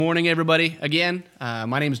Morning, everybody. Again,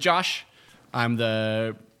 my name is Josh. I'm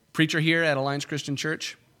the preacher here at Alliance Christian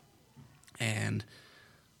Church, and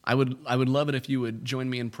I would love it if you would join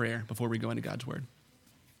me in prayer before we go into God's Word.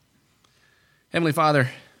 Heavenly Father,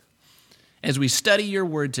 as we study your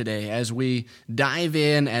Word today, as we dive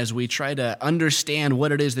in, as we try to understand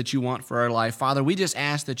what it is that you want for our life, Father, we just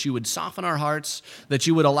ask that you would soften our hearts, that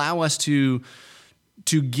you would allow us to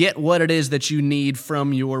get what it is that you need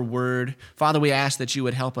from your word. Father, we ask that you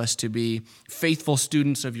would help us to be faithful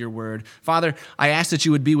students of your word. Father, I ask that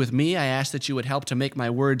you would be with me. I ask that you would help to make my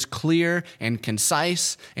words clear and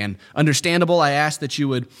concise and understandable. I ask that you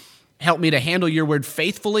would help me to handle your word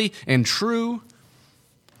faithfully and true.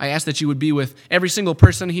 I ask that you would be with every single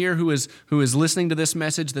person here who is listening to this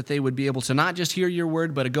message, that they would be able to not just hear your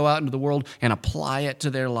word, but to go out into the world and apply it to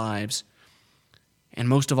their lives. And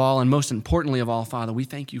most of all, and most importantly of all, Father, we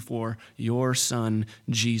thank you for your Son,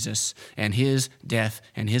 Jesus, and his death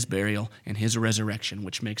and his burial and his resurrection,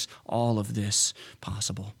 which makes all of this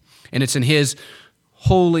possible. And it's in his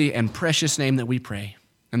holy and precious name that we pray.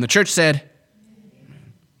 And the church said,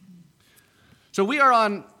 Amen. So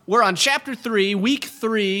we're on chapter 3, week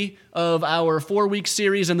 3 of our 4-week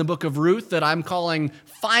series in the book of Ruth that I'm calling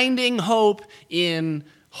Finding Hope in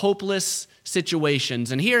Hopeless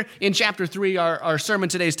Situations. And here in chapter 3, our sermon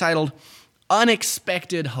today is titled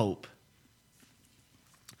Unexpected Hope.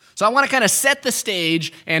 So I want to kind of set the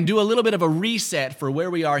stage and do a little bit of a reset for where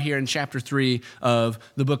we are here in chapter 3 of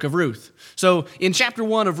the book of Ruth. So in chapter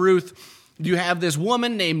 1 of Ruth, you have this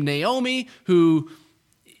woman named Naomi who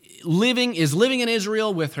is living in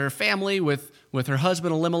Israel with her family, with her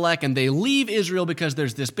husband Elimelech, and they leave Israel because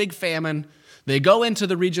there's this big famine. They go into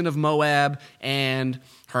the region of Moab, and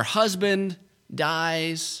her husband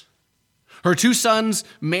dies. Her 2 sons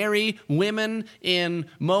marry women in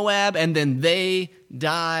Moab, and then they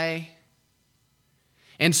die.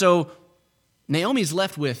 And so Naomi's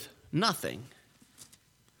left with nothing.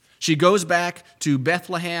 She goes back to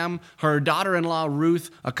Bethlehem. Her daughter-in-law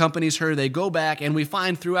Ruth accompanies her. They go back, and we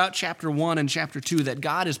find throughout chapter 1 and chapter 2 that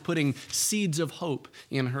God is putting seeds of hope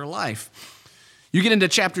in her life. You get into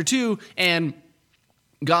chapter 2, and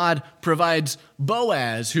God provides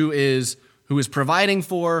Boaz, who is providing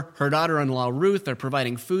for her daughter-in-law Ruth. They're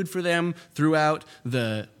providing food for them throughout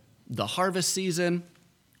the harvest season.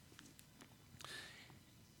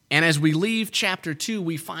 And as we leave chapter 2,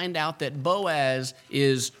 we find out that Boaz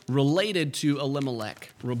is related to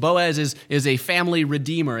Elimelech. Boaz is a family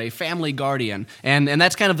redeemer, a family guardian. And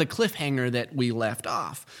that's kind of the cliffhanger that we left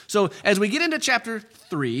off. So as we get into chapter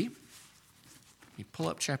 3, let me pull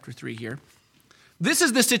up chapter 3 here. This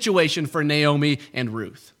is the situation for Naomi and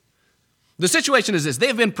Ruth. The situation is this: they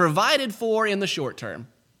have been provided for in the short term.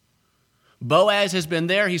 Boaz has been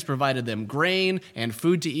there. He's provided them grain and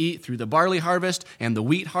food to eat through the barley harvest and the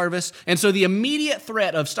wheat harvest. And so the immediate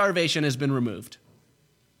threat of starvation has been removed.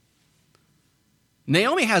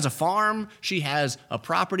 Naomi has a farm. She has a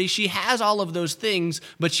property. She has all of those things,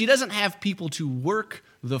 but she doesn't have people to work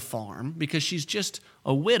the farm because she's just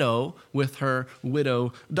a widow with her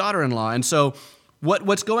widow daughter-in-law. And so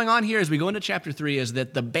what's going on here as we go into chapter 3 is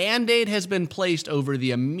that the Band-Aid has been placed over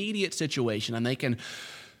the immediate situation, and they can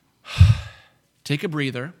take a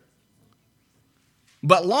breather.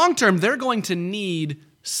 But long-term, they're going to need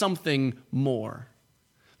something more.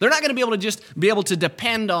 They're not going to be able to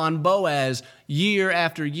depend on Boaz year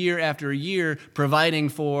after year after year providing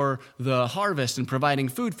for the harvest and providing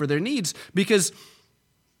food for their needs, because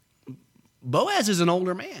Boaz is an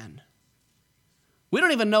older man. We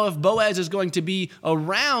don't even know if Boaz is going to be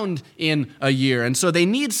around in a year. And so they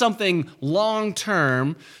need something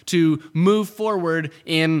long-term to move forward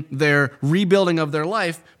in their rebuilding of their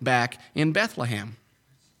life back in Bethlehem.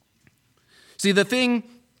 See, the thing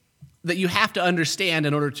that you have to understand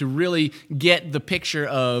in order to really get the picture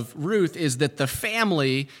of Ruth is that the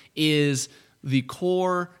family is the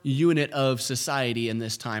core unit of society in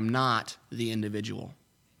this time, not the individual.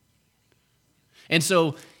 And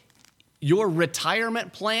so your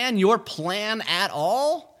retirement plan, your plan at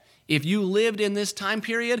all, if you lived in this time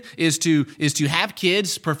period, is to have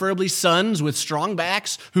kids, preferably sons with strong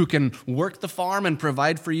backs who can work the farm and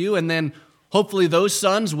provide for you, and then hopefully those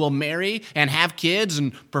sons will marry and have kids,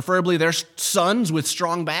 and preferably their sons with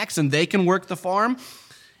strong backs, and they can work the farm.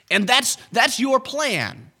 And that's your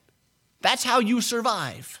plan. That's how you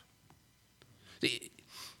survive.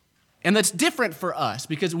 And that's different for us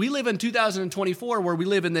because we live in 2024 where we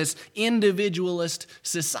live in this individualist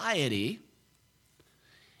society.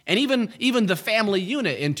 And even the family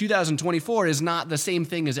unit in 2024 is not the same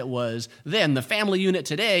thing as it was then. The family unit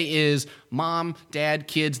today is mom, dad,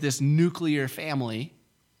 kids, this nuclear family.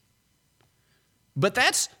 But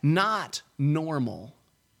that's not normal.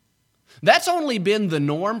 That's only been the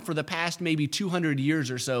norm for the past maybe 200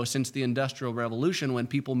 years or so since the Industrial Revolution, when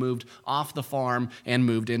people moved off the farm and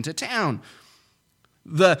moved into town.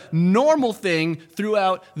 The normal thing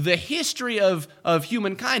throughout the history of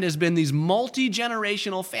humankind has been these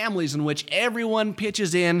multi-generational families in which everyone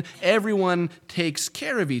pitches in, everyone takes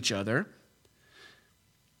care of each other.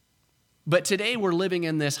 But today we're living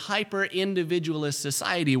in this hyper-individualist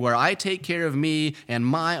society where I take care of me and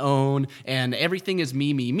my own, and everything is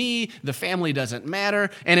me, me, me. The family doesn't matter.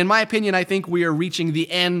 And in my opinion, I think we are reaching the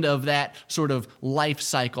end of that sort of life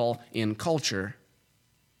cycle in culture.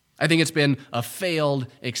 I think it's been a failed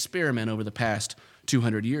experiment over the past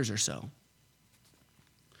 200 years or so.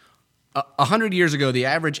 100 years ago, the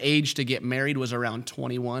average age to get married was around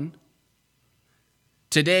 21.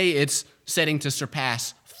 Today, it's setting to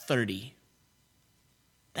surpass 30.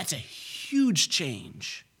 That's a huge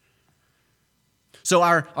change. So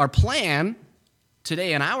our plan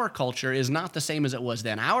today in our culture is not the same as it was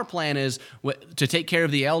then. Our plan is to take care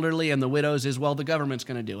of the elderly and the widows is, well, the government's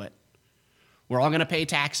going to do it. We're all going to pay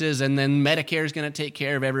taxes, and then Medicare is going to take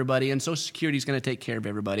care of everybody, and Social Security is going to take care of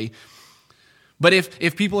everybody. But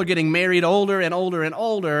if people are getting married older and older and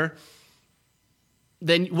older,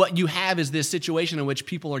 then what you have is this situation in which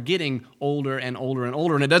people are getting older and older and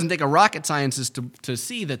older. And it doesn't take a rocket scientist to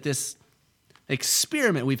see that this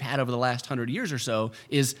experiment we've had over the last 100 years or so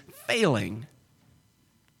is failing.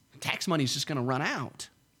 Tax money is just going to run out.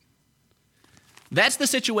 That's the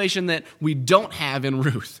situation that we don't have in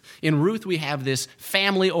Ruth. In Ruth, we have this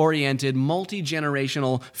family-oriented,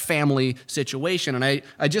 multi-generational family situation. And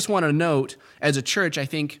I just want to note, as a church, I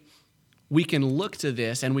think we can look to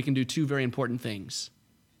this and we can do two very important things.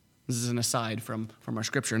 This is an aside from our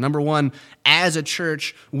scripture. Number one, as a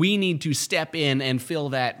church, we need to step in and fill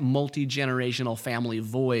that multi-generational family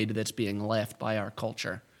void that's being left by our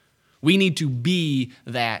culture. We need to be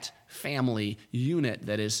that family unit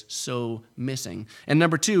that is so missing. And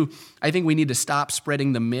number two, I think we need to stop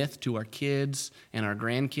spreading the myth to our kids and our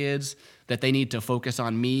grandkids that they need to focus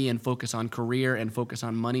on me and focus on career and focus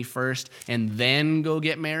on money first and then go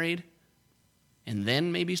get married and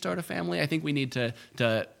then maybe start a family. I think we need to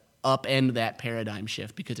upend that paradigm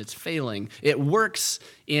shift because it's failing. It works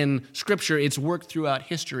in Scripture, it's worked throughout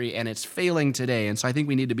history, and it's failing today. And so I think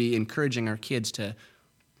we need to be encouraging our kids to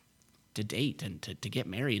date and to get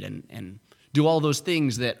married and do all those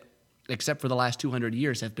things that, except for the last 200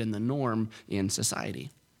 years, have been the norm in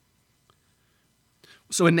society.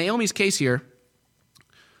 So in Naomi's case here,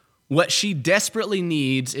 what she desperately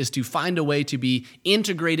needs is to find a way to be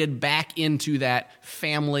integrated back into that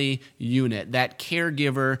family unit, that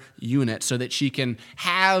caregiver unit, so that she can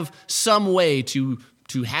have some way to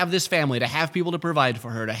have this family, to have people to provide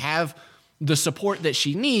for her, to have the support that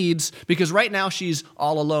she needs, because right now she's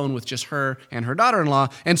all alone with just her and her daughter-in-law.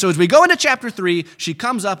 And so as we go into chapter 3, she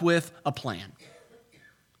comes up with a plan.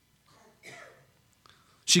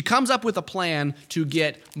 She comes up with a plan to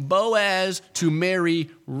get Boaz to marry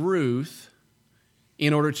Ruth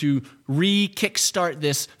in order to kickstart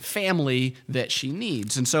this family that she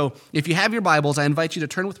needs. And so if you have your Bibles, I invite you to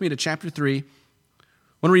turn with me to chapter 3. I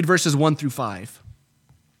want to read verses 1 through 5.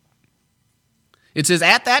 It says,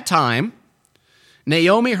 "At that time,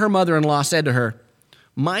 Naomi, her mother-in-law, said to her,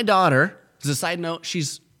 'My daughter,'" as a side note,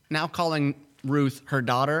 she's now calling Ruth her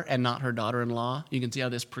daughter and not her daughter-in-law. You can see how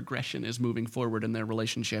this progression is moving forward in their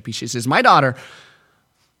relationship. She says, "My daughter,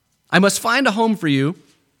 I must find a home for you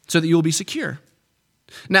so that you will be secure.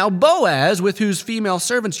 Now Boaz, with whose female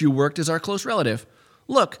servants you worked, is our close relative.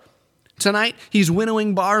 Look, tonight he's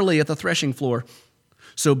winnowing barley at the threshing floor.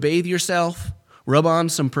 So bathe yourself, rub on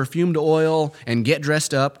some perfumed oil, and get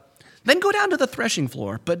dressed up. Then go down to the threshing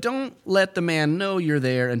floor, but don't let the man know you're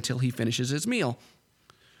there until he finishes his meal.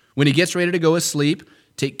 When he gets ready to go asleep,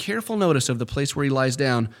 take careful notice of the place where he lies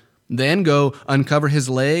down. Then go uncover his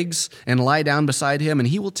legs and lie down beside him, and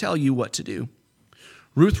he will tell you what to do.'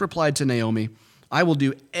 Ruth replied to Naomi, 'I will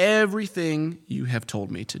do everything you have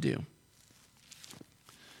told me to do.'"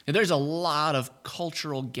 And there's a lot of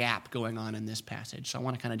cultural gap going on in this passage, so I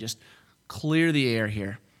want to kind of just clear the air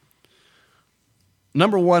here.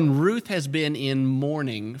 Number one, Ruth has been in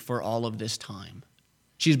mourning for all of this time.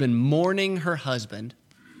 She's been mourning her husband.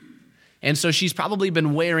 And so she's probably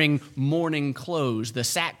been wearing mourning clothes, the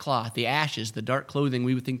sackcloth, the ashes, the dark clothing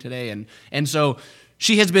we would think today. And so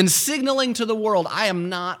she has been signaling to the world, I am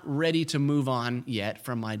not ready to move on yet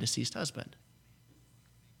from my deceased husband.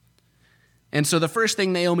 And so the first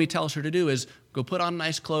thing Naomi tells her to do is go put on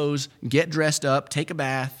nice clothes, get dressed up, take a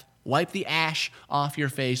bath, wipe the ash off your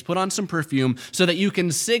face, put on some perfume so that you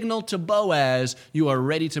can signal to Boaz you are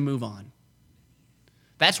ready to move on.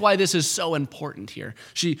 That's why this is so important here.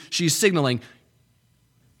 She's signaling,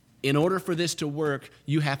 in order for this to work,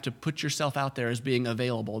 you have to put yourself out there as being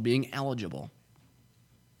available, being eligible.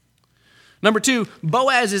 Number 2,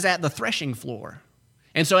 Boaz is at the threshing floor.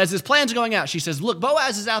 And so as this plan's going out, she says, look,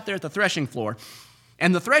 Boaz is out there at the threshing floor.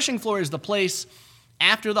 And the threshing floor is the place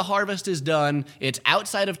after the harvest is done. It's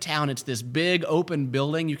outside of town. It's this big open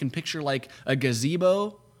building. You can picture like a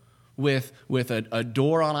gazebo with a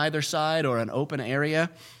door on either side or an open area.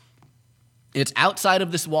 It's outside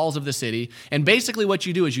of the walls of the city. And basically what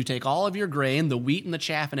you do is you take all of your grain, the wheat and the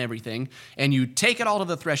chaff and everything, and you take it all to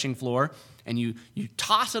the threshing floor, and you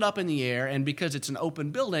toss it up in the air. And because it's an open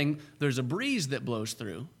building, there's a breeze that blows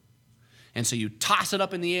through. And so you toss it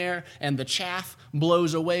up in the air, and the chaff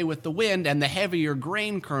blows away with the wind, and the heavier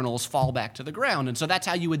grain kernels fall back to the ground. And so that's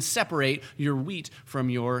how you would separate your wheat from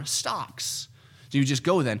your stalks. So you just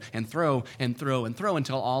go then and throw and throw and throw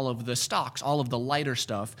until all of the stalks, all of the lighter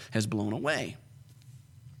stuff has blown away.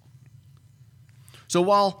 So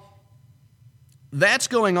while that's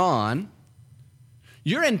going on,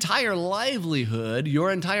 your entire livelihood,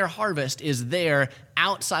 your entire harvest is there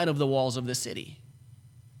outside of the walls of the city.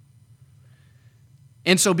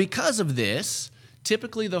 And so because of this,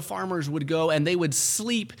 typically the farmers would go and they would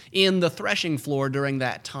sleep in the threshing floor during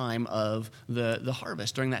that time of the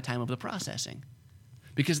harvest, during that time of the processing.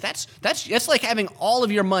 Because that's like having all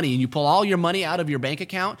of your money and you pull all your money out of your bank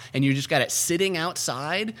account and you just got it sitting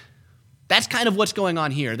outside. That's kind of what's going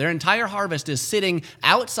on here. Their entire harvest is sitting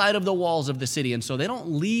outside of the walls of the city, and so they don't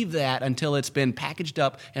leave that until it's been packaged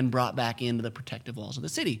up and brought back into the protective walls of the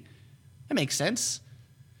city. That makes sense.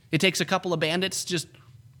 It takes a couple of bandits just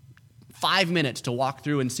 5 minutes to walk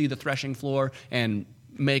through and see the threshing floor and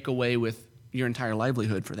make away with your entire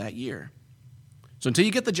livelihood for that year. So until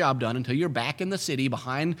you get the job done, until you're back in the city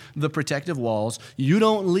behind the protective walls, you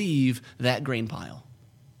don't leave that grain pile.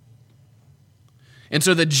 And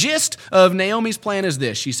so the gist of Naomi's plan is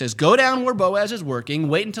this. She says, go down where Boaz is working,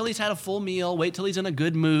 wait until he's had a full meal, wait till he's in a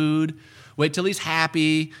good mood, wait till he's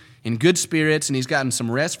happy, in good spirits, and he's gotten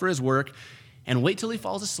some rest for his work, and wait till he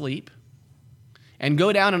falls asleep, and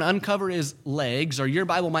go down and uncover his legs, or your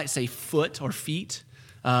Bible might say foot or feet.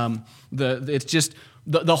 It's just...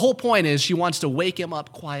 The whole point is she wants to wake him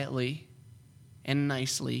up quietly and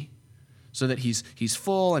nicely so that he's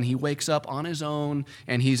full and he wakes up on his own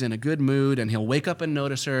and he's in a good mood and he'll wake up and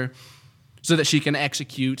notice her so that she can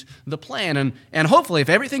execute the plan. And hopefully, if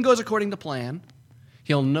everything goes according to plan,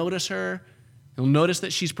 he'll notice her. He'll notice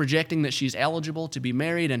that she's projecting that she's eligible to be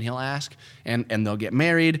married, and he'll ask, and they'll get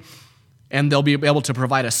married, and they'll be able to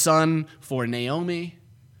provide a son for Naomi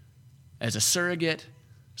as a surrogate,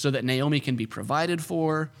 so that Naomi can be provided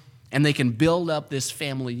for, and they can build up this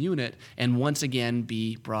family unit and once again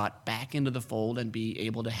be brought back into the fold and be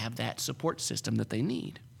able to have that support system that they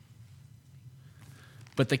need.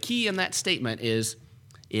 But the key in that statement is,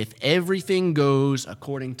 if everything goes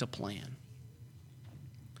according to plan.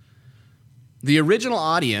 The original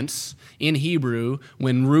audience in Hebrew,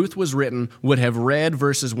 when Ruth was written, would have read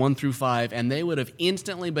verses 1 through 5, and they would have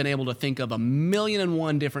instantly been able to think of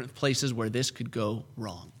 1,000,001 different places where this could go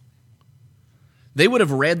wrong. They would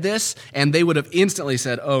have read this, and they would have instantly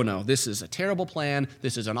said, oh no, this is a terrible plan,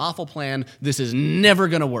 this is an awful plan, this is never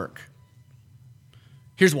going to work.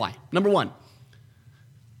 Here's why. Number 1,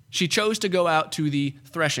 she chose to go out to the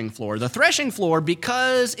threshing floor. The threshing floor,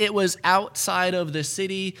 because it was outside of the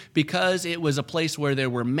city, because it was a place where there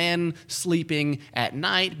were men sleeping at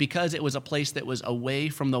night, because it was a place that was away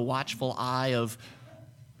from the watchful eye of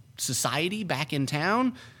society back in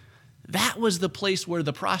town, that was the place where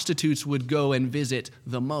the prostitutes would go and visit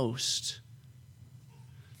the most.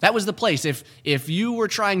 That was the place. If you were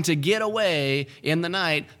trying to get away in the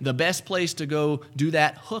night, the best place to go do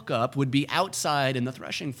that hookup would be outside in the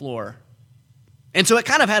threshing floor. And so it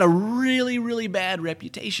kind of had a really, really bad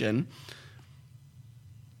reputation.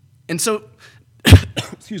 And so,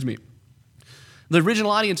 excuse me, the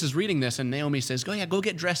original audience is reading this, and Naomi says, go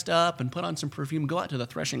get dressed up and put on some perfume, go out to the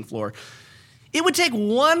threshing floor. It would take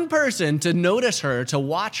one person to notice her, to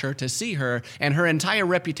watch her, to see her, and her entire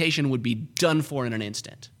reputation would be done for in an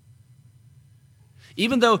instant.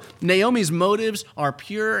 Even though Naomi's motives are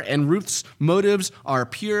pure and Ruth's motives are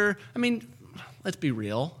pure, let's be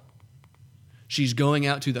real. She's going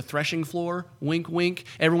out to the threshing floor, wink, wink.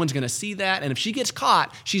 Everyone's going to see that, and if she gets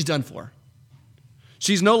caught, she's done for.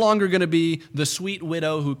 She's no longer going to be the sweet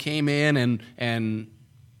widow who came in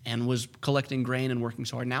and was collecting grain and working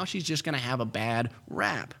so hard. Now she's just going to have a bad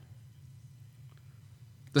rap.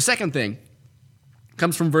 The second thing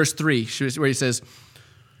comes from verse 3, where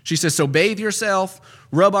she says, so bathe yourself,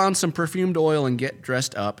 rub on some perfumed oil, and get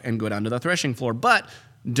dressed up and go down to the threshing floor. But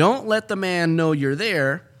don't let the man know you're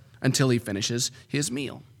there until he finishes his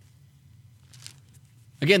meal.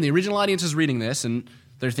 Again, the original audience is reading this, and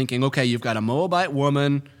they're thinking, okay, you've got a Moabite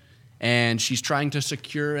woman, and she's trying to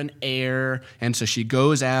secure an heir, and so she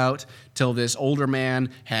goes out till this older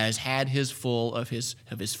man has had his full of his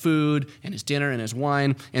food and his dinner and his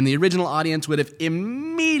wine, and the original audience would have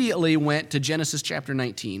immediately went to Genesis chapter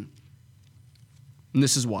 19. And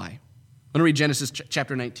this is why. I'm going to read Genesis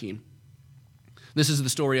chapter 19. This is the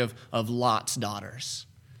story of Lot's daughters.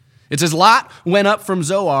 It says, Lot went up from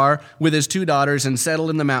Zoar with his 2 daughters and settled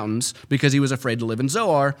in the mountains because he was afraid to live in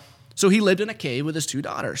Zoar. So he lived in a cave with his 2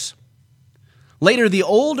 daughters. Later, the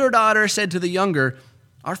older daughter said to the younger,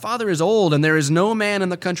 our father is old, and there is no man in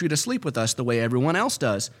the country to sleep with us the way everyone else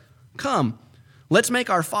does. Come, let's make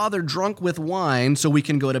our father drunk with wine so we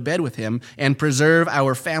can go to bed with him and preserve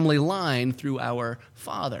our family line through our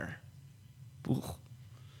father. Ooh.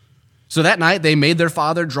 So that night they made their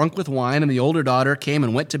father drunk with wine, and the older daughter came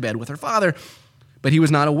and went to bed with her father. But he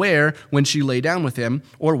was not aware when she lay down with him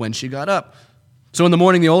or when she got up. So in the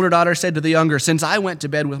morning the older daughter said to the younger, since I went to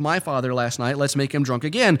bed with my father last night, let's make him drunk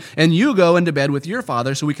again. And you go into bed with your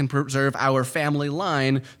father so we can preserve our family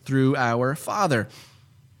line through our father.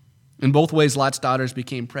 In both ways, Lot's daughters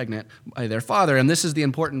became pregnant by their father. And this is the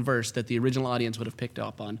important verse that the original audience would have picked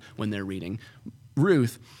up on when they're reading.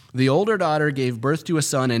 Ruth, the older daughter, gave birth to a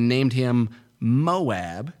son and named him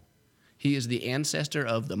Moab. He is the ancestor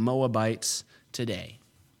of the Moabites today.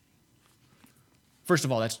 First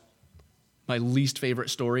of all, that's my least favorite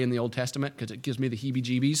story in the Old Testament because it gives me the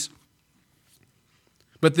heebie-jeebies.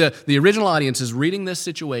 But the original audience is reading this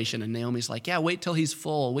situation, and Naomi's like, yeah, wait till he's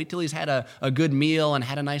full. Wait till he's had a good meal and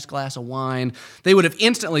had a nice glass of wine. They would have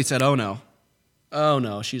instantly said, oh,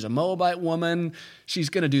 no, she's a Moabite woman. She's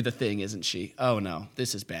going to do the thing, isn't she? Oh, no,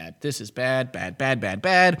 this is bad. This is bad.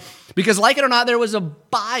 Because like it or not, there was a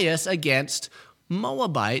bias against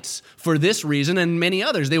Moabites for this reason and many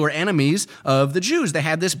others. They were enemies of the Jews. They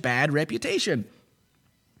had this bad reputation.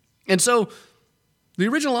 And so the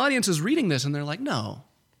original audience is reading this, and they're like, no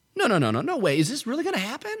way. Is this really going to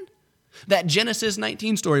happen? That Genesis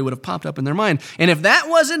 19 story would have popped up in their mind. And if that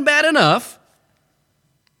wasn't bad enough,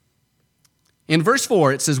 in verse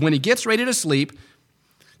 4, it says, when he gets ready to sleep,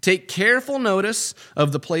 take careful notice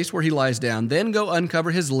of the place where he lies down. Then go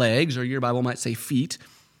uncover his legs, or your Bible might say feet,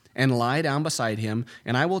 and lie down beside him,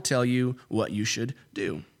 and I will tell you what you should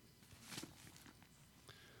do.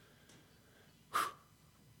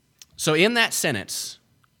 So in that sentence,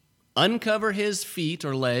 uncover his feet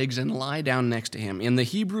or legs and lie down next to him. In the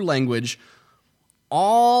Hebrew language,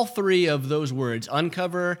 all 3 of those words,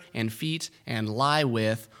 uncover and feet and lie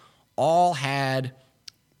with, all had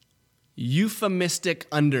euphemistic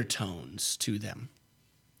undertones to them.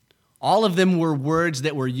 All of them were words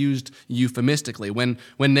that were used euphemistically. When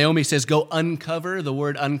Naomi says, go uncover, the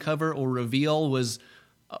word uncover or reveal was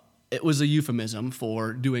a euphemism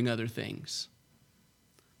for doing other things.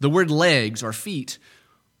 The word legs or feet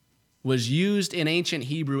was used in ancient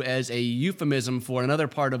Hebrew as a euphemism for another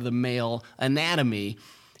part of the male anatomy.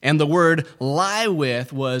 And the word lie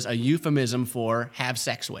with was a euphemism for have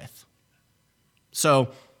sex with. So,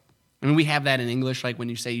 we have that in English, like when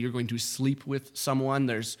you say you're going to sleep with someone,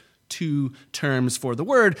 there's 2 terms for the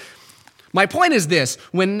word. My point is this: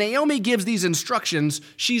 when Naomi gives these instructions,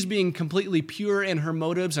 she's being completely pure in her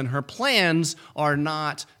motives, and her plans are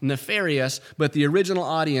not nefarious, but the original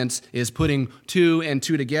audience is putting 2 and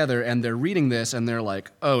 2 together, and they're reading this, and they're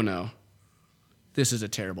like, oh no, this is a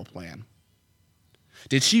terrible plan.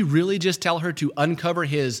 Did she really just tell her to uncover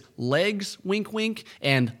his legs, wink, wink,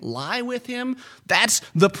 and lie with him? That's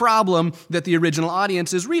the problem that the original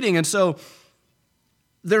audience is reading. And so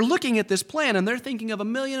they're looking at this plan, and they're thinking of a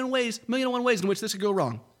million and one ways in which this could go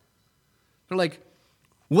wrong. They're like,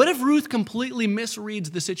 what if Ruth completely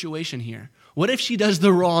misreads the situation here? What if she does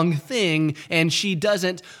the wrong thing and she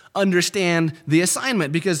doesn't understand the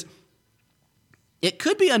assignment? Because it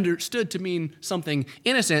could be understood to mean something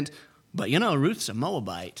innocent, but Ruth's a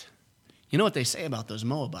Moabite. You know what they say about those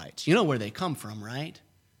Moabites. You know where they come from, right?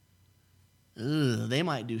 They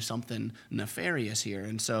might do something nefarious here.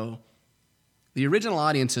 And so the original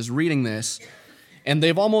audience is reading this, and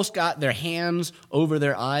they've almost got their hands over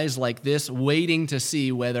their eyes like this, waiting to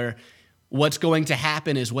see whether what's going to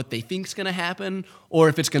happen is what they think is going to happen or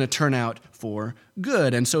if it's going to turn out for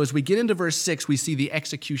good. And so as we get into verse 6, we see the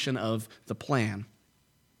execution of the plan.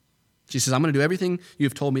 She says, I'm going to do everything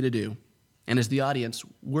you've told me to do. And as the audience,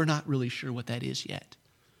 we're not really sure what that is yet.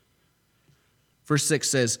 Verse 6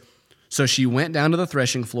 says, so she went down to the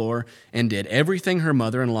threshing floor and did everything her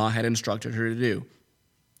mother-in-law had instructed her to do.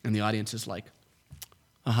 And the audience is like,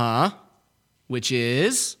 which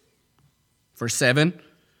is, verse 7,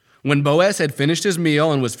 when Boaz had finished his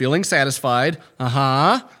meal and was feeling satisfied,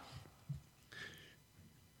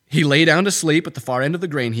 he lay down to sleep at the far end of the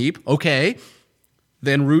grain heap. Okay.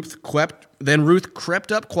 Then Ruth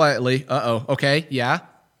crept up quietly. Okay, yeah.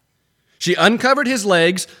 She uncovered his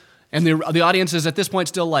legs, and the audience is at this point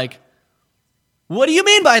still like, what do you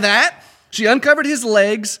mean by that? She uncovered his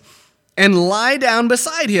legs and lie down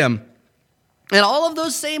beside him. And all of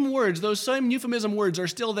those same words, those same euphemism words are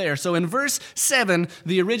still there. So in verse 7,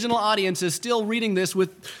 the original audience is still reading this with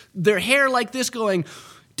their hair like this going,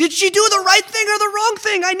 did she do the right thing or the wrong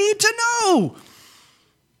thing? I need to know.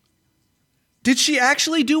 Did she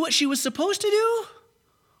actually do what she was supposed to do?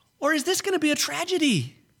 Or is this going to be a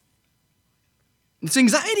tragedy? It's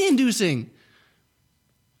anxiety-inducing.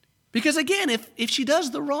 Because again, if she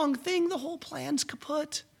does the wrong thing, the whole plan's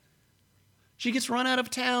kaput. She gets run out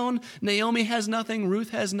of town. Naomi has nothing.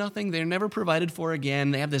 Ruth has nothing. They're never provided for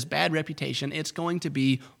again. They have this bad reputation. It's going to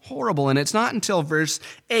be horrible. And it's not until verse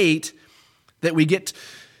 8 that we get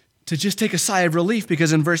to just take a sigh of relief,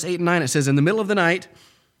 because in verse 8 and 9 it says, in the middle of the night,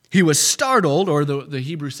 he was startled, or the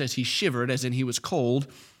Hebrew says he shivered, as in he was cold,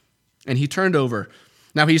 and he turned over.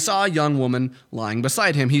 Now he saw a young woman lying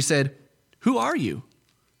beside him. He said, who are you?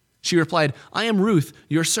 She replied, I am Ruth,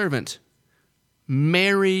 your servant.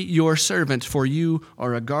 Marry your servant, for you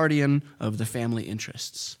are a guardian of the family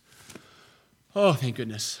interests. Oh, thank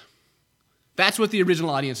goodness. That's what the original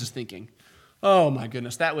audience is thinking. Oh my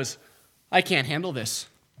goodness, I can't handle this.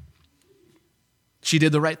 She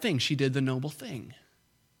did the right thing. She did the noble thing.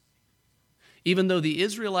 Even though the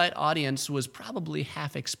Israelite audience was probably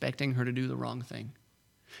half expecting her to do the wrong thing,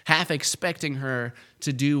 half expecting her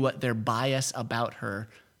to do what their bias about her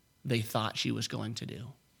they thought she was going to do.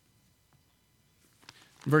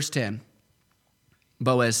 Verse 10,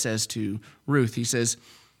 Boaz says to Ruth, he says,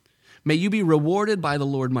 may you be rewarded by the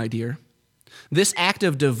Lord, my dear. This act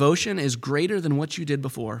of devotion is greater than what you did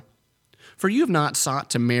before. For you have not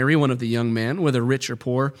sought to marry one of the young men, whether rich or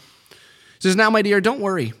poor. He says, now, my dear, don't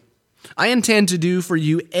worry. I intend to do for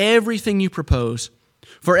you everything you propose,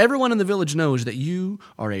 for everyone in the village knows that you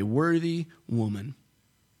are a worthy woman.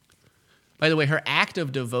 By the way, her act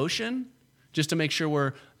of devotion, just to make sure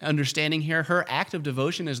we're understanding here, her act of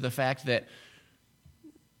devotion is the fact that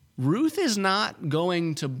Ruth is not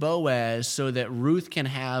going to Boaz so that Ruth can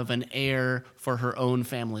have an heir for her own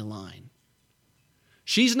family line.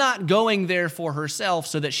 She's not going there for herself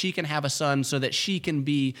so that she can have a son, so that she can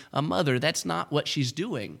be a mother. That's not what she's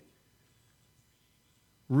doing.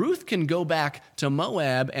 Ruth can go back to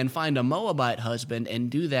Moab and find a Moabite husband and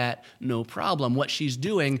do that no problem. What she's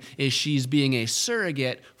doing is she's being a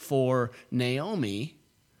surrogate for Naomi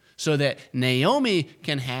so that Naomi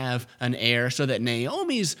can have an heir, so that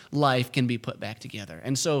Naomi's life can be put back together.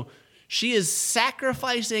 And so she is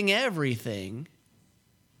sacrificing everything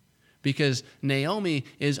because Naomi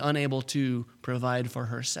is unable to provide for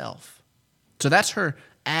herself. So that's her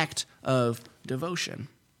act of devotion.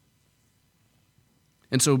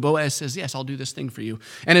 And so Boaz says, yes, I'll do this thing for you.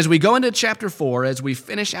 And as we go into chapter 4, as we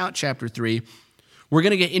finish out chapter 3, we're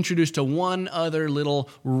going to get introduced to one other little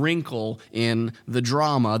wrinkle in the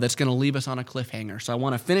drama that's going to leave us on a cliffhanger. So I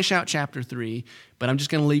want to finish out chapter 3, but I'm just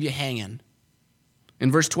going to leave you hanging.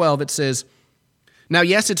 In verse 12, it says, now,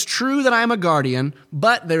 yes, it's true that I am a guardian,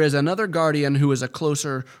 but there is another guardian who is a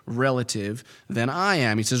closer relative than I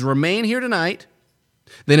am. He says, remain here tonight.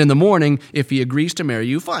 Then in the morning, if he agrees to marry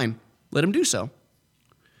you, fine, let him do so.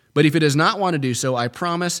 But if he does not want to do so, I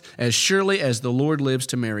promise, as surely as the Lord lives,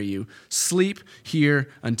 to marry you. Sleep here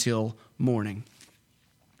until morning.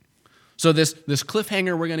 So this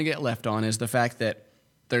cliffhanger we're going to get left on is the fact that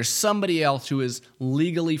there's somebody else who is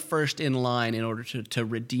legally first in line in order to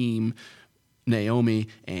redeem Naomi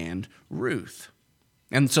and Ruth.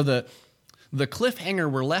 And so the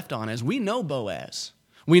cliffhanger we're left on is we know Boaz.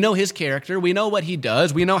 We know his character. We know what he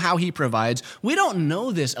does. We know how he provides. We don't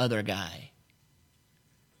know this other guy.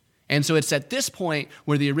 And so it's at this point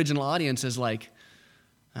where the original audience is like,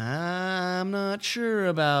 I'm not sure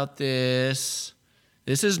about this.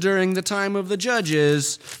 This is during the time of the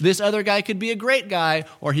judges. This other guy could be a great guy,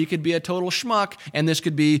 or he could be a total schmuck, and this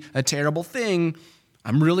could be a terrible thing.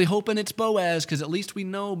 I'm really hoping it's Boaz, because at least we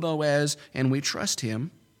know Boaz and we trust him.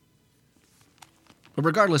 But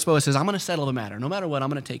regardless, Boaz says, I'm going to settle the matter. No matter what, I'm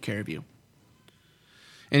going to take care of you.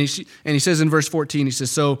 And he says in verse 14, he says,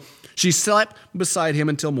 so she slept beside him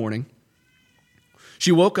until morning.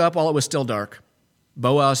 She woke up while it was still dark.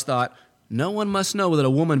 Boaz thought, no one must know that a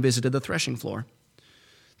woman visited the threshing floor.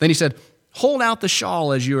 Then he said, hold out the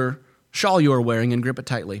shawl you are wearing and grip it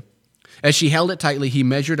tightly. As she held it tightly, he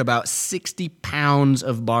measured about 60 pounds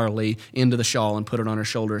of barley into the shawl and put it on her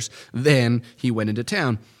shoulders. Then he went into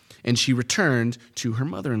town, and she returned to her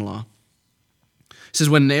mother-in-law. It says,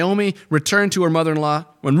 when Ruth returned to her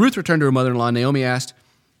mother-in-law, Naomi asked,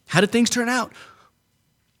 "How did things turn out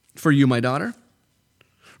for you, my daughter?"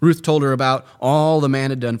 Ruth told her about all the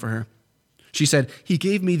man had done for her. She said, "He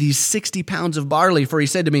gave me these 60 pounds of barley, for he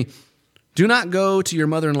said to me, 'Do not go to your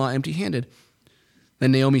mother-in-law empty-handed.'"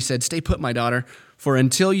 Then Naomi said, "Stay put, my daughter, for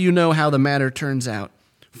until you know how the matter turns out,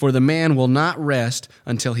 for the man will not rest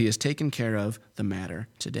until he has taken care of the matter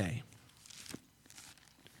today."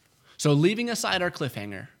 So leaving aside our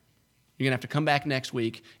cliffhanger, you're going to have to come back next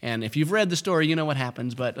week, and if you've read the story, you know what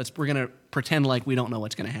happens, but we're going to pretend like we don't know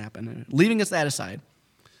what's going to happen. Leaving us that aside,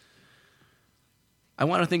 I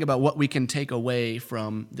want to think about what we can take away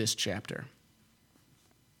from this chapter.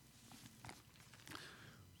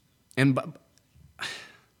 And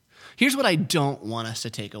here's what I don't want us to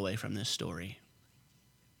take away from this story.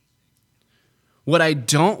 What I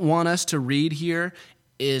don't want us to read here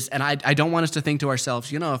is, and I don't want us to think to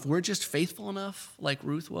ourselves, if we're just faithful enough like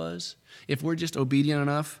Ruth was, if we're just obedient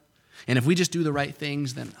enough, and if we just do the right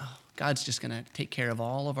things, then God's just going to take care of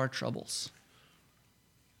all of our troubles.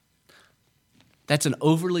 That's an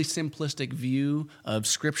overly simplistic view of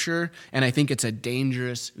Scripture, and I think it's a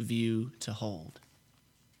dangerous view to hold.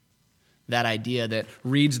 That idea that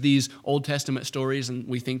reads these Old Testament stories and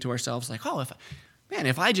we think to ourselves like,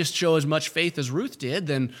 if I just show as much faith as Ruth did,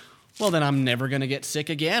 then I'm never going to get sick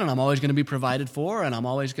again, and I'm always going to be provided for, and I'm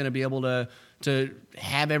always going to be able to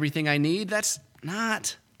have everything I need. That's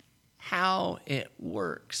not how it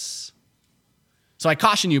works. So I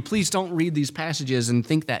caution you, please don't read these passages and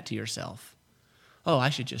think that to yourself.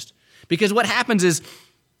 Because what happens is,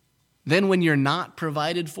 then when you're not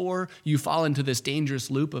provided for, you fall into this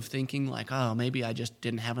dangerous loop of thinking like, maybe I just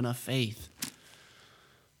didn't have enough faith.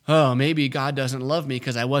 Maybe God doesn't love me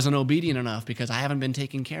because I wasn't obedient enough, because I haven't been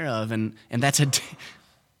taken care of. And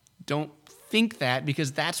don't think that,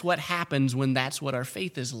 because that's what happens when that's what our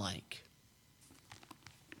faith is like.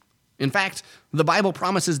 In fact, the Bible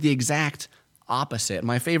promises the exact opposite.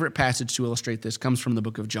 My favorite passage to illustrate this comes from the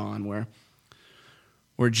book of John, where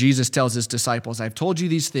Jesus tells his disciples, "I've told you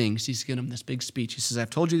these things." He's giving them this big speech. He says,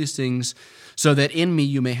 "I've told you these things so that in me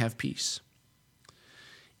you may have peace.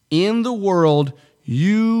 In the world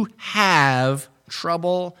you have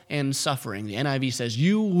trouble and suffering." The NIV says,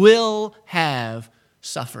 "You will have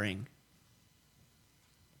suffering."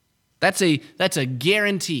 That's a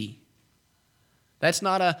guarantee. That's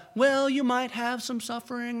not you might have some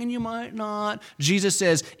suffering and you might not. Jesus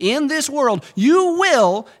says, in this world, you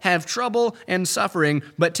will have trouble and suffering,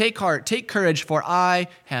 but take heart, take courage, for I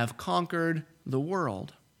have conquered the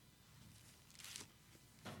world.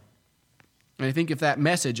 And I think if that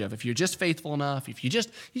message of, if you're just faithful enough, if you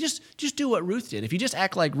just do what Ruth did, if you just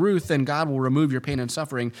act like Ruth, then God will remove your pain and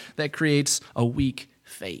suffering, that creates a weak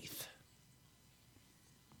faith.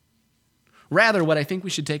 Rather, what I think we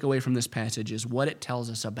should take away from this passage is what it tells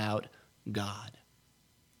us about God.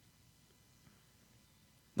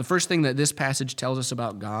 The first thing that this passage tells us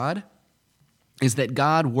about God is that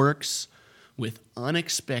God works with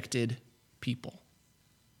unexpected people.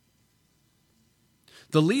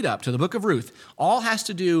 The lead up to the book of Ruth all has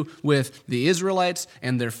to do with the Israelites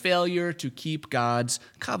and their failure to keep God's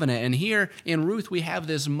covenant. And here in Ruth, we have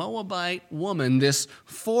this Moabite woman, this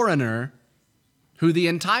foreigner, who the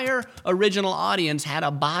entire original audience had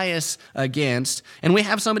a bias against. And we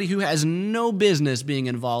have somebody who has no business being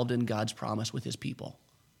involved in God's promise with his people.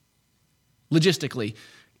 Logistically,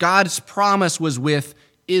 God's promise was with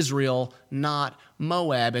Israel, not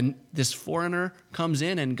Moab. And this foreigner comes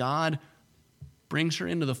in and God brings her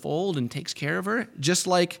into the fold and takes care of her, just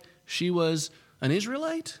like she was an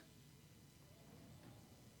Israelite.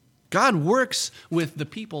 God works with the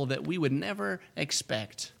people that we would never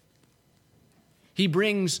expect. He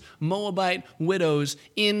brings Moabite widows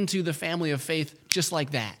into the family of faith just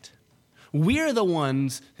like that. We're the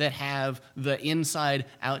ones that have the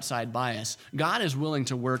inside-outside bias. God is willing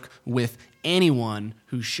to work with anyone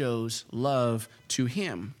who shows love to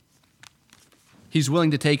him. He's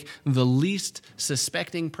willing to take the least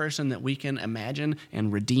suspecting person that we can imagine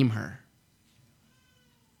and redeem her.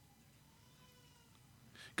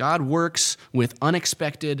 God works with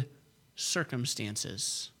unexpected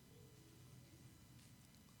circumstances.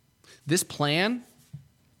 This plan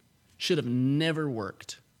should have never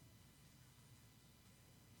worked.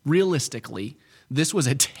 Realistically, this was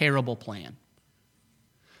a terrible plan.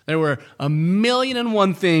 There were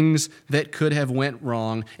 1,000,001 things that could have went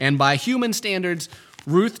wrong. And by human standards,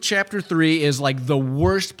 Ruth chapter 3 is like the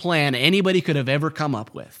worst plan anybody could have ever come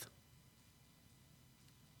up with.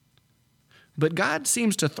 But God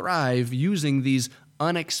seems to thrive using these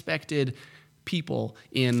unexpected people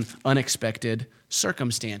in unexpected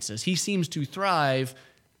circumstances. He seems to thrive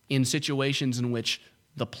in situations in which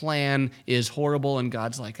the plan is horrible and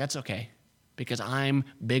God's like, that's okay, because I'm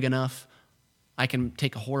big enough. I can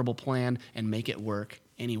take a horrible plan and make it work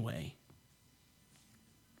anyway.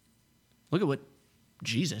 Look at what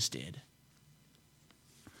Jesus did.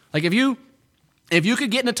 Like if you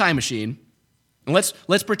could get in a time machine, and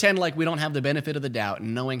let's pretend like we don't have the benefit of the doubt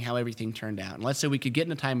and knowing how everything turned out. And let's say we could get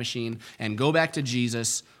in a time machine and go back to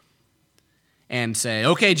Jesus and say,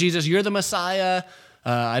 okay, Jesus, you're the Messiah.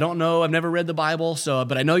 I don't know. I've never read the Bible,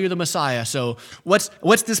 but I know you're the Messiah. So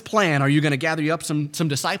what's this plan? Are you going to gather you up some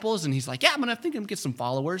disciples? And he's like, yeah, I'm going to get some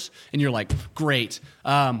followers. And you're like, great.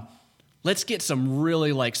 Let's get some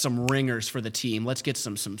really some ringers for the team. Let's get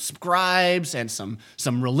some scribes and some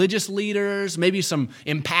religious leaders, maybe some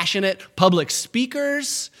impassionate public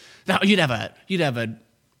speakers. Now you'd have a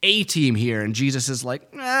A team here. And Jesus is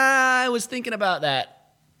like, I was thinking about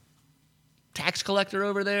that tax collector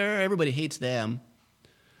over there. Everybody hates them.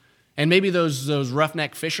 And maybe those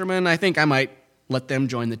roughneck fishermen, I think I might let them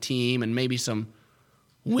join the team, and maybe some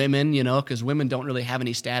women, because women don't really have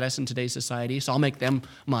any status in today's society. So I'll make them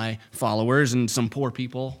my followers, and some poor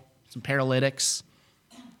people, some paralytics.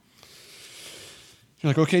 You're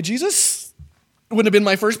like, okay, Jesus, it wouldn't have been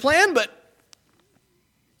my first plan, but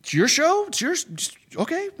it's your show. It's yours.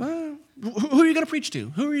 Okay. Who are you going to preach to?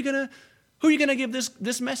 Who are you going to give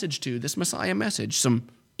this message to, this Messiah message? Some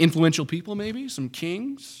influential people, maybe? Some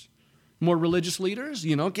kings? More religious leaders,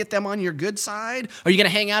 get them on your good side. Are you going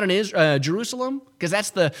to hang out in Jerusalem? Because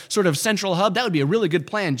that's the sort of central hub. That would be a really good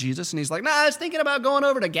plan, Jesus. And he's like, I was thinking about going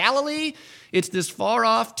over to Galilee. It's this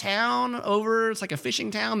far-off town it's like a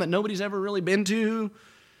fishing town that nobody's ever really been to.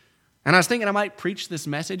 And I was thinking I might preach this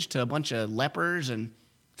message to a bunch of lepers and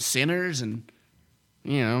sinners and,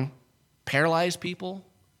 paralyzed people.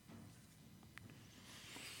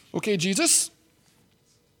 Okay, Jesus.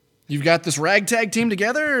 You've got this ragtag team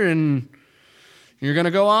together, and you're going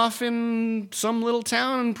to go off in some little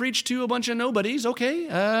town and preach to a bunch of nobodies.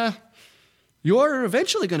 Okay, you're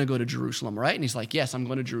eventually going to go to Jerusalem, right? And he's like, yes, I'm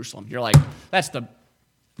going to Jerusalem. You're like, that's the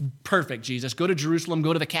perfect, Jesus. Go to Jerusalem,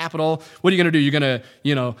 go to the capital. What are you going to do? You're going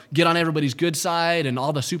to, get on everybody's good side and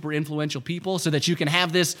all the super influential people so that you can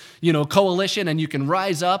have this, coalition, and you can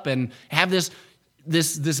rise up and have this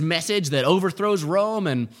message that overthrows Rome,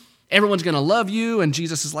 and everyone's going to love you. And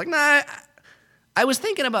Jesus is like, nah, I was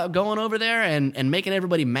thinking about going over there and making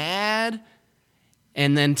everybody mad,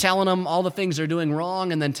 and then telling them all the things they're doing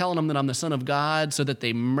wrong, and then telling them that I'm the Son of God so that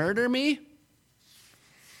they murder me.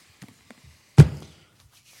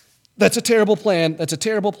 That's a terrible plan. That's a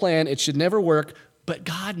terrible plan. It should never work. But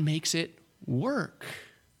God makes it work.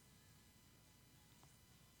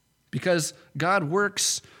 Because God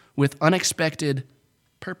works with unexpected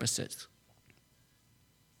purposes.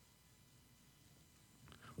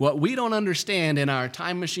 What we don't understand in our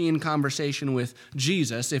time machine conversation with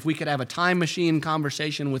Jesus, if we could have a time machine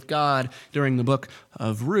conversation with God during the book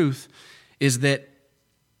of Ruth, is that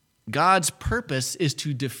God's purpose is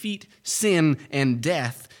to defeat sin and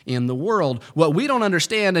death in the world. What we don't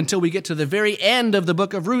understand until we get to the very end of the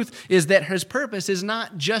book of Ruth is that his purpose is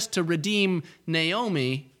not just to redeem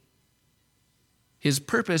Naomi. His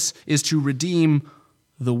purpose is to redeem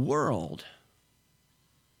the world.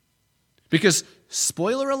 Because,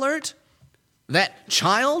 spoiler alert, that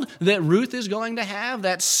child that Ruth is going to have,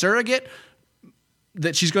 that surrogate,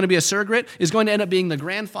 that she's going to be a surrogate, is going to end up being the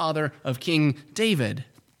grandfather of King David.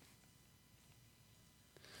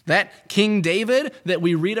 That King David that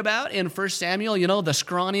we read about in 1 Samuel, the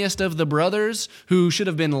scrawniest of the brothers who should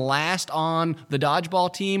have been last on the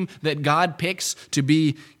dodgeball team that God picks to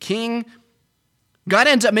be king, God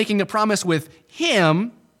ends up making a promise with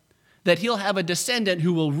him that he'll have a descendant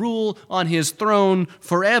who will rule on his throne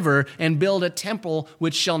forever and build a temple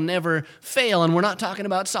which shall never fail. And we're not talking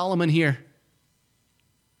about Solomon here.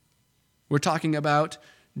 We're talking about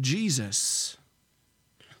Jesus.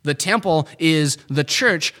 The temple is the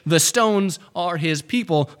church. The stones are his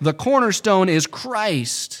people. The cornerstone is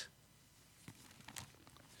Christ.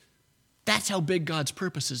 That's how big God's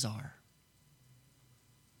purposes are.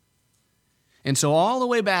 And so all the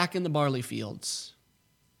way back in the barley fields,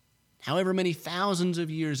 however many thousands of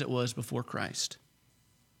years it was before Christ,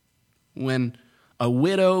 when a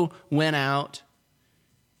widow went out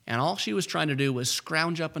and all she was trying to do was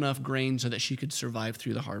scrounge up enough grain so that she could survive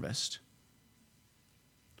through the harvest.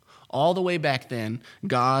 All the way back then,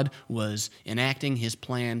 God was enacting his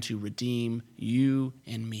plan to redeem you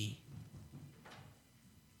and me.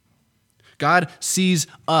 God sees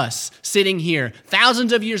us sitting here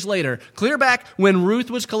thousands of years later, clear back when Ruth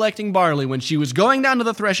was collecting barley, when she was going down to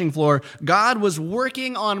the threshing floor. God was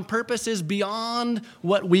working on purposes beyond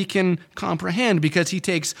what we can comprehend because he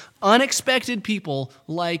takes unexpected people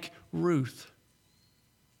like Ruth.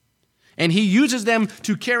 And he uses them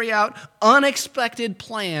to carry out unexpected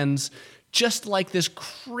plans, just like this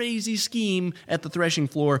crazy scheme at the threshing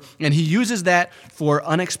floor. And he uses that for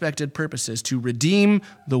unexpected purposes, to redeem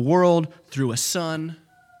the world through a son,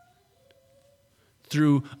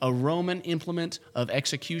 through a Roman implement of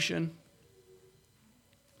execution,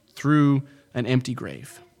 through an empty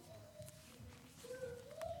grave.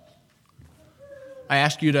 I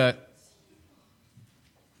ask you to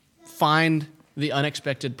find the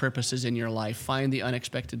unexpected purposes in your life, find the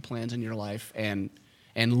unexpected plans in your life, and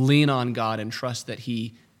lean on God and trust that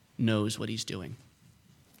he knows what he's doing.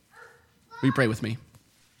 Will you pray with me?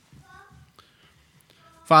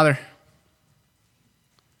 Father,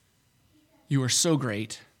 you are so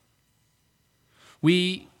great.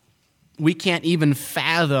 We can't even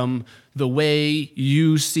fathom the way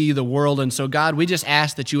you see the world. And so, God, we just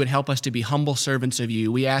ask that you would help us to be humble servants of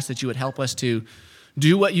you. We ask that you would help us to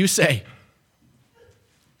do what you say,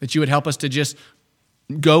 that you would help us to just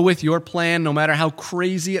go with your plan, no matter how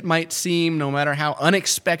crazy it might seem, no matter how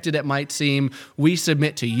unexpected it might seem. We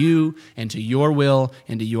submit to you and to your will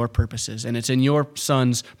and to your purposes. And it's in your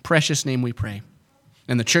Son's precious name we pray.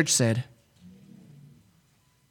 And the church said,